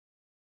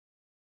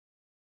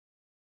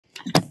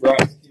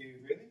Right. You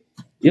really?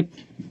 Yep.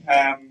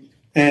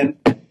 And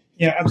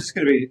yeah, I'm just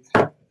going to be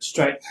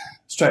straight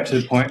to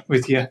the point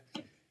with you.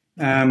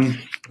 And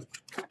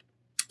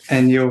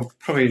you'll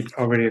probably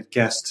already have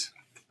guessed,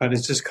 but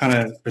it's just kind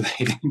of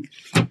relating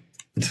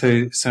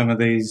to some of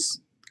these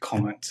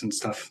comments and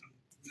stuff.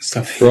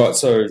 Right.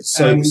 So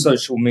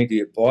social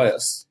media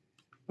bias.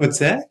 What's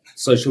that?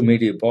 Social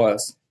media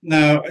bias.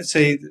 No,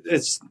 see,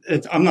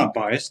 I'm not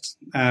biased.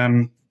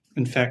 In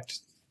fact,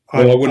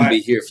 I wouldn't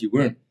be here if you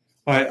weren't.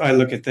 I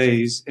look at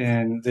these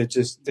and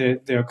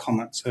they're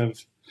comments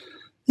of,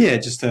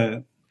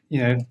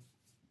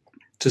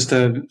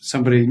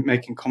 somebody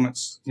making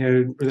comments,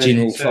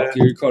 General fuck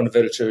you kind of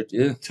attitude,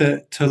 yeah.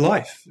 To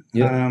life.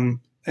 Yeah.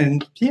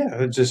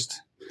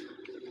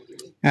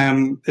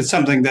 It's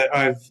something that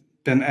I've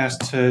been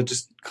asked to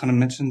just kind of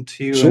mention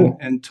to you Sure.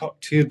 and talk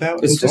to you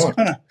about, It's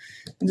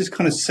and just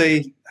kind of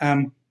see,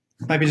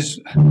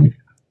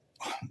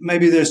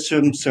 maybe there's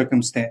some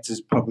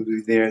circumstances probably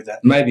there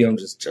that maybe I'm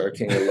just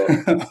joking a lot,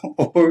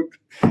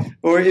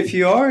 or if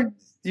you're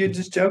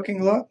just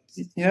joking a lot,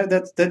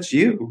 that's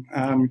you.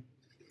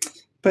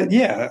 But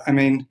yeah, I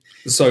mean,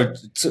 so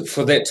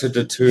for that to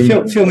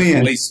determine fill me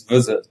in. Police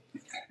visit,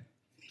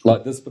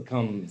 like this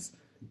becomes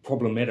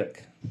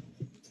problematic,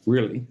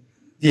 really.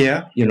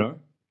 Yeah.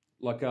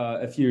 Like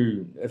if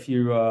you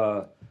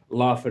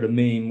laugh at a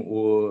meme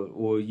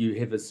or you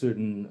have a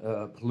certain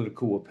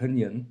political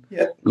opinion,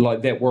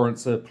 like that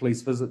warrants a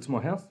police visit to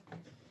my house.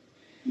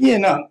 Yeah,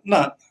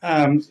 not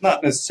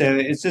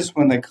necessarily. It's just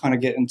when they kind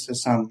of get into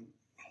some,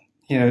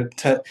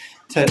 to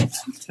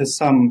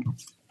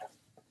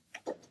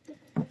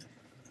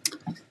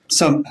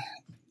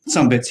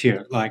some bits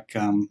here, like.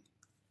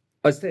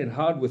 I stand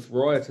hard with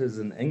rioters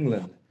in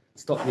England.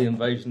 Stop the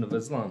invasion of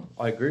Islam.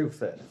 I agree with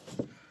that.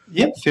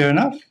 Yep, fair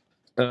enough.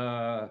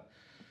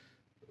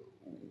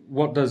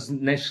 What does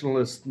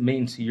nationalist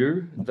mean to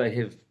you? They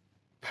have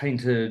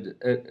painted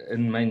it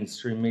in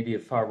mainstream media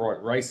far-right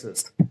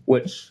racist,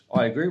 which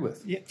I agree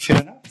with. Yeah,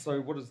 fair enough.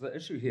 So what is the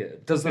issue here?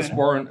 Does this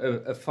warrant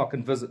a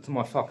fucking visit to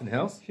my fucking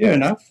house? Fair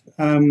enough.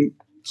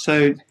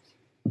 So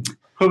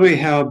probably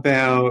how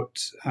about...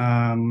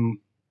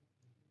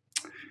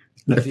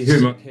 if you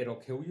hear my cat, I'll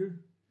kill you.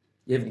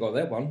 You haven't got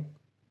that one.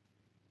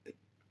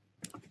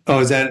 Oh,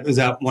 is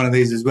that one of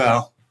these as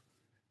well?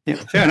 Yeah,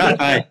 fair enough.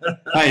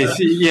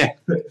 Yeah.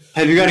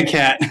 Have you got a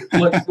cat?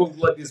 like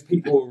there's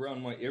people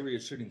around my area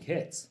shooting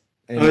cats.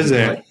 And is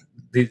there?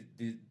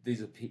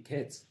 These are pet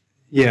cats.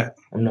 Yeah.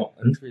 I'm not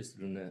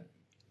interested in that.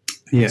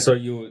 Yeah. So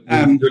you're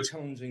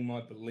challenging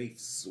my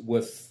beliefs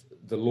with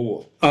the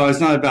law. Oh,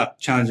 it's not about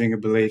challenging a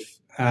belief.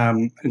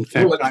 In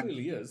fact, well, it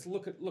clearly is.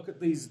 Look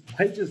at these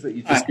pages that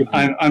you just given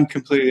me. I'm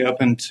completely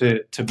open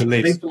to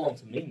beliefs. These belong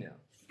to me now.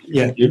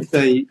 Yeah.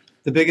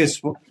 The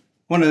biggest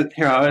one of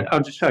here.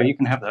 I'll just show you. You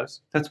can have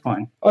those. That's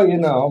fine. Oh, yeah,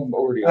 no, I'm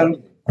already.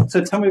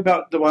 So tell me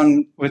about the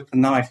one with the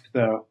knife,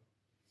 though.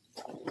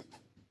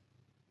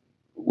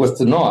 With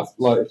the knife,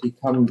 like if you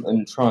come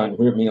and try and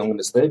hurt me, I'm going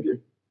to stab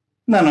you.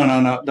 No.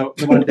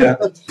 The one down.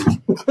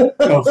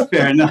 Oh,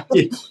 fair enough.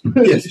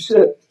 Yes.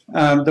 Shit.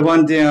 The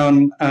one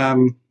down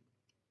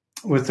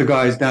with the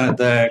guys down at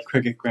the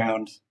cricket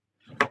ground,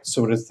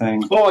 sort of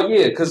thing. Oh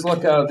yeah, because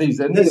like these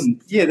Indian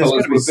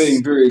fellas were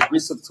being very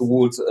aggressive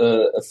towards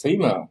a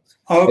female.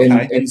 Oh,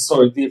 okay. And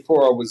so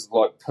therefore I was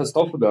like pissed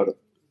off about it.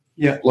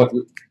 Yeah. Like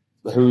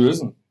who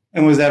isn't?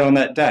 And was that on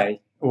that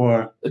day?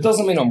 Or it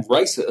doesn't mean I'm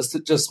racist.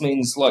 It just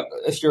means like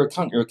if you're a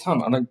cunt, you're a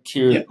cunt. I don't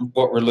care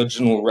what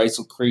religion or race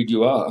or creed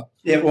you are.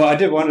 Yeah, well, I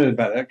did wonder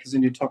about that because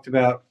then you talked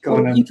about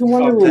going. Well, you can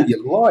wonder all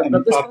you like,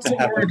 but this doesn't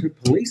warrant a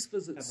police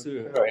visit,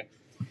 sir. Right.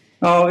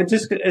 Oh, it's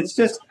just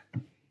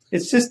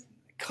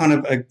kind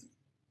of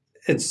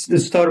it's the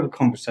start of a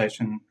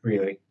conversation,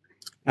 really.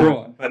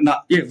 Right, but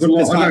not. Yeah, but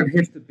like, I don't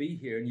have to be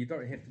here, and you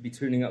don't have to be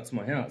turning up to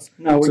my house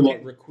to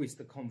like request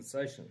a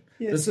conversation.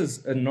 Yeah. This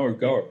is a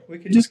no-go. We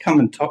could just come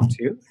and talk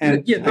to you.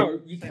 And no,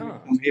 you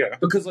can't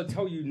because I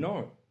tell you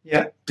no.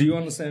 Yeah. Do you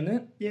understand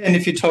that? Yeah, and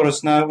if you told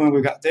us no when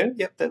we got there,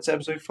 yep, that's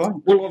absolutely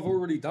fine. Well, I've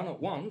already done it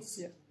once.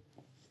 Yeah.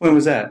 When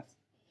was that?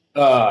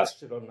 Shit, I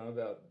don't know,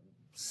 about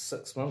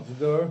 6 months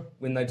ago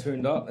when they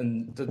turned up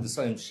and did the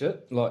same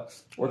shit. Like,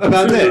 what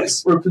about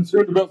this? We're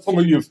concerned about some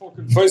of your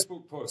fucking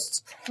Facebook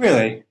posts.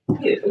 Really?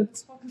 Yeah,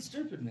 it's fucking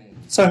stupid, man.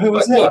 So who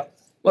was that?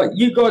 Like,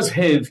 you guys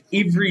have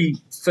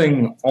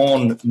everything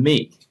on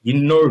me. You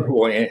know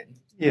who I am.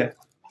 Yeah.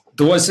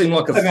 Do I seem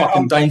like a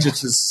fucking danger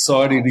to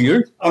society to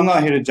you? I'm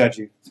not here to judge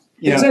you.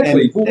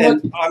 Exactly.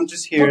 And I'm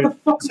just here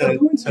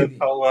to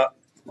follow up.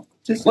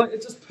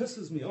 It just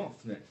pisses me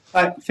off, man.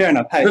 Fair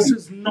enough. Hey, this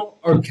is not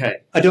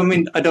okay. I don't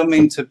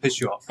mean to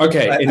piss you off.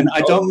 Okay, and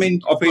I don't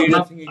mean I've got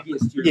nothing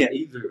against you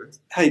either.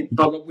 Hey,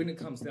 but when it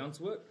comes down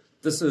to it,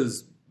 this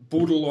is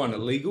borderline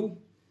illegal,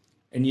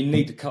 and you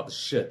need to cut the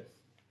shit.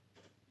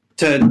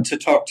 To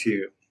talk to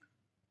you.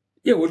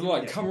 Yeah,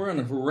 would come around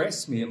and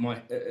harass me at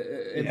my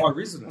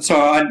residence. So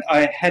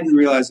I hadn't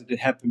realised it had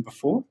happened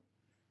before.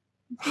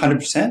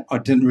 100%. I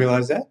didn't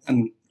realise that,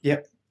 and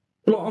yep.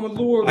 Well, I'm a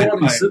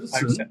law-abiding citizen. I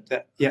accept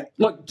that. Yeah.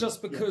 Like,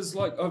 just because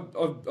like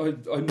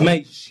I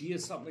may share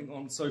something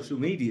on social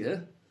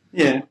media,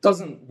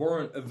 doesn't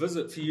warrant a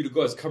visit for you to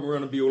guys come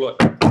around and be all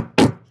like,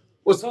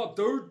 "What's up,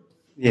 dude?"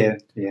 Yeah.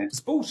 It's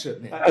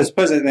bullshit, man. I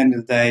suppose at the end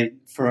of the day,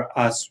 for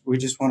us, we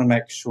just want to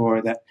make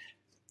sure that,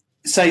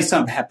 say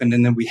something happened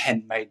and then we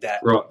hadn't made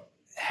that. Right.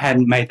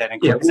 Hadn't made that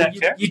inquiry. Yeah, Is that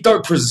fair? You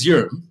don't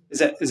presume. Is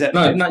that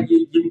no?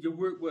 You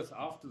work with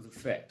after the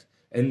fact,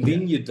 and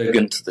then you dig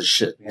into the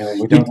shit. Yeah,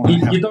 we don't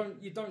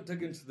you don't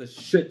dig into the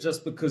shit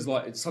just because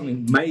like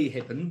something may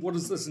happen. What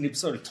is this? An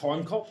episode of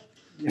Time Cop?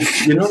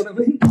 You know what I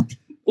mean?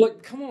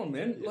 Like, come on,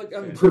 man. Like,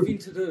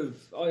 preventative.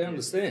 I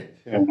understand,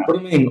 but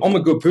I mean, I'm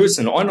a good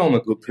person. I know I'm a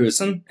good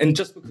person, and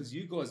just because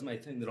you guys may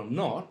think that I'm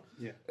not,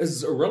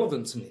 is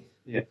irrelevant to me.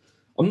 Yeah,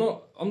 I'm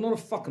not a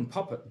fucking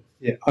puppet.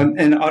 Yeah,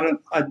 and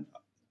I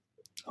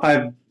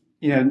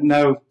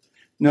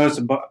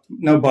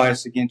no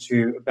bias against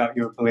you about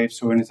your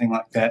beliefs or anything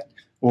like that,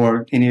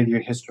 or any of your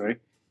history.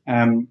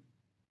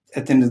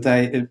 At the end of the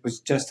day, it was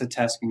just a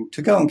tasking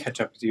to go and catch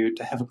up with you,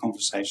 to have a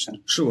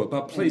conversation. Sure,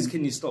 but please,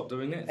 can you stop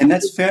doing that? And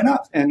that's fair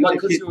enough. And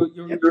like, because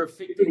you're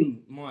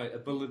affecting my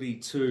ability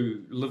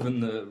to live in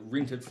the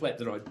rented flat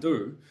that I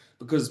do,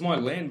 because my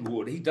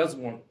landlord, he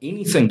doesn't want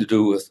anything to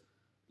do with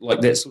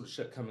like that sort of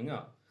shit coming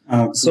up.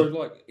 So,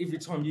 like, every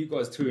time you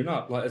guys turn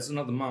up, like, it's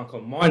another mark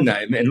on my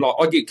name, and, like,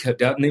 I get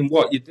kicked out, and then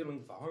what? You're dealing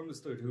with a homeless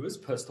dude who is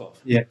pissed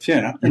off. Yeah, fair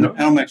enough. And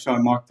I'll make sure I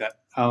mark that.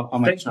 I'll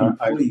make sure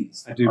I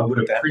do. I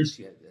would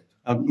appreciate that.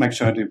 I'll make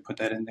sure I do put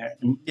that in there.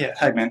 And yeah,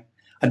 hey, man,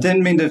 I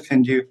didn't mean to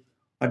offend you.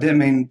 I didn't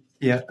mean,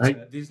 hey,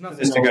 there's nothing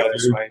just to go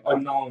this way. I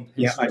know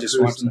I just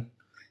want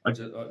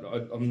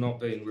to. I'm not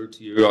being rude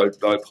to you.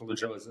 I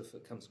apologise if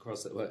it comes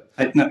across that way.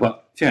 Hey, no,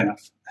 but fair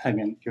enough. Hey,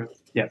 man,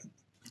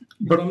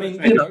 But I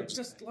mean, you know,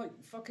 just like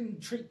fucking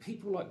treat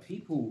people like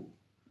people.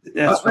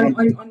 I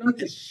know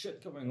there's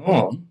shit going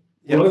on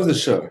all over the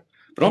show,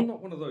 but I'm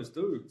not one of those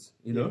dudes,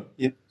 you know?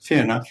 Yeah,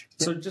 fair enough.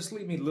 So just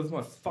let me live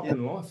my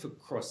fucking life, for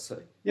Christ's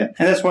sake. Yeah,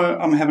 and that's why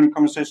I'm having a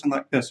conversation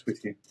like this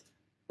with you.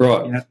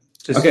 Right. You know,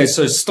 okay,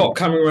 so stop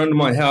coming around to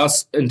my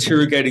house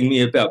interrogating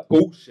me about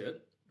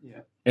bullshit.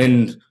 Yeah.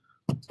 And,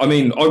 I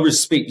mean, I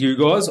respect you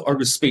guys. I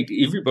respect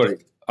everybody.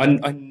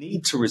 I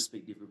need to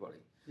respect everybody.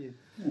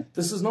 Yeah.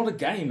 This is not a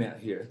game out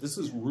here. This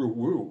is real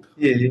world.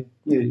 Yeah,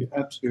 you're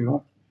absolutely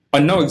right. I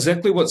know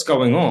exactly what's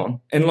going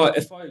on, and like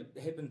if I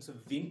happen to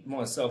vent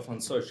myself on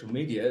social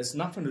media, it's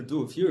nothing to do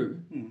with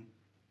you.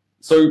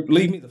 So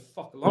leave me the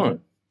fuck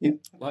alone. Yeah,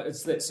 like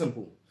it's that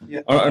simple.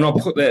 Yeah, and I'll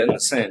put that in the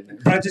sand.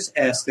 Can I just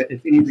ask that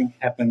if anything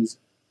happens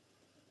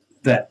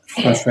that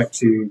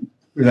frustrates you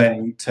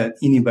relating to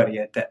anybody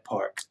at that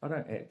park? I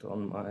don't act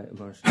on my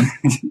emotions.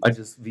 I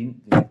just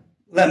vent them.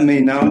 Let me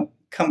know.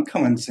 Come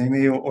and see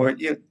me, or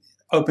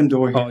open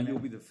door here. Oh, you'll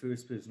be the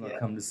first person I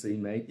come to see,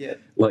 mate. Yeah.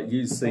 Like,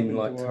 you seem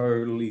like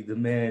totally the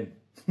man.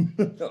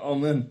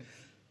 I'm in.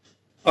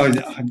 Oh,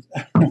 I'm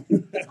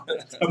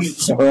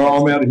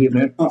out of here,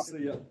 man. I'll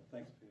see ya.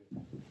 Thanks.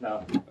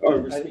 No, I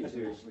respect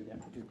you.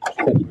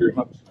 Thank you very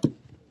much.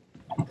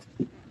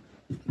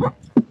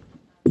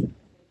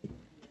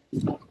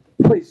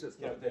 Please just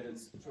note that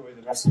it's enjoy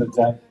the rest of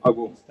the day. I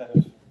will.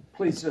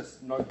 Please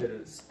just note that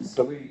it's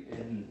silly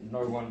and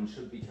no one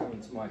should be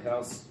coming to my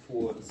house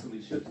for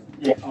silly shit.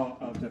 Yeah,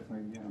 I'll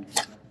definitely.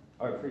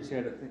 I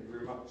appreciate it. Thank you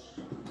very much.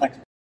 Thanks.